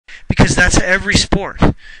because that's every sport.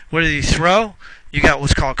 Whether you throw, you got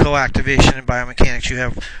what's called co-activation in biomechanics. You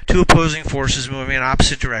have two opposing forces moving in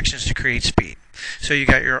opposite directions to create speed. So you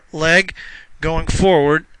got your leg going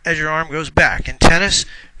forward as your arm goes back. In tennis,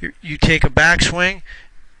 you take a backswing.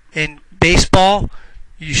 In baseball,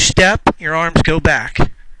 you step, your arms go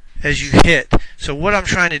back as you hit. So what I'm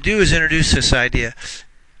trying to do is introduce this idea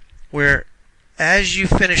where as you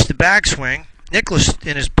finish the backswing, Nicholas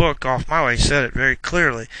in his book, Off My Way, said it very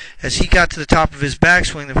clearly. As he got to the top of his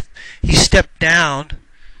backswing, he stepped down.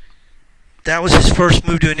 That was his first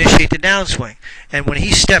move to initiate the downswing. And when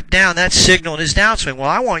he stepped down, that signaled his downswing. Well,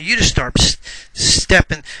 I want you to start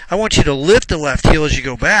stepping. I want you to lift the left heel as you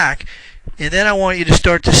go back, and then I want you to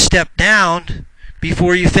start to step down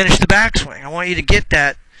before you finish the backswing. I want you to get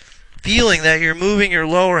that feeling that you're moving your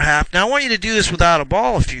lower half. Now, I want you to do this without a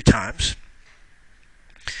ball a few times.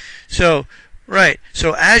 So, right.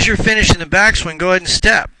 So as you're finishing the backswing, go ahead and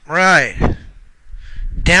step. Right.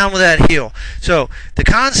 Down with that heel. So the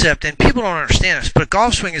concept, and people don't understand this, but a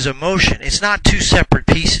golf swing is a motion. It's not two separate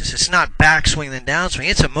pieces. It's not backswing then downswing.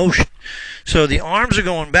 It's a motion. So the arms are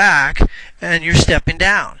going back, and you're stepping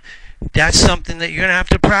down. That's something that you're going to have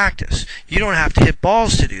to practice. You don't have to hit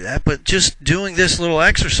balls to do that, but just doing this little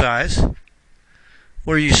exercise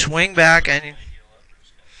where you swing back and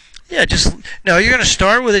yeah, no, you're going to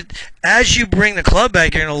start with it. As you bring the club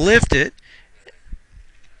back, you're going to lift it.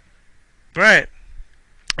 Right.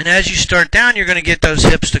 And as you start down, you're going to get those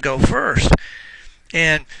hips to go first.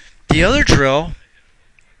 And the other drill,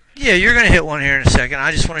 yeah, you're going to hit one here in a second.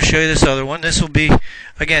 I just want to show you this other one. This will be,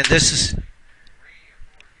 again,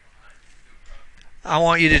 I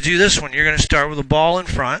want you to do this one. You're going to start with a ball in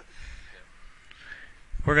front.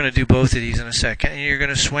 We're going to do both of these in a second. And you're going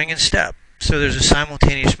to swing and step. So there's a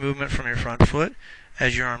simultaneous movement from your front foot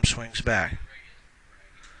as your arm swings back.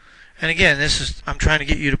 And again, I'm trying to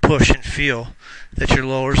get you to push and feel that your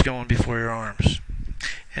lower's going before your arms.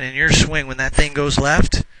 And in your swing, when that thing goes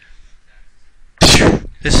left,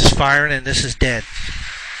 this is firing and this is dead.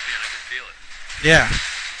 Man, I can feel it. Yeah.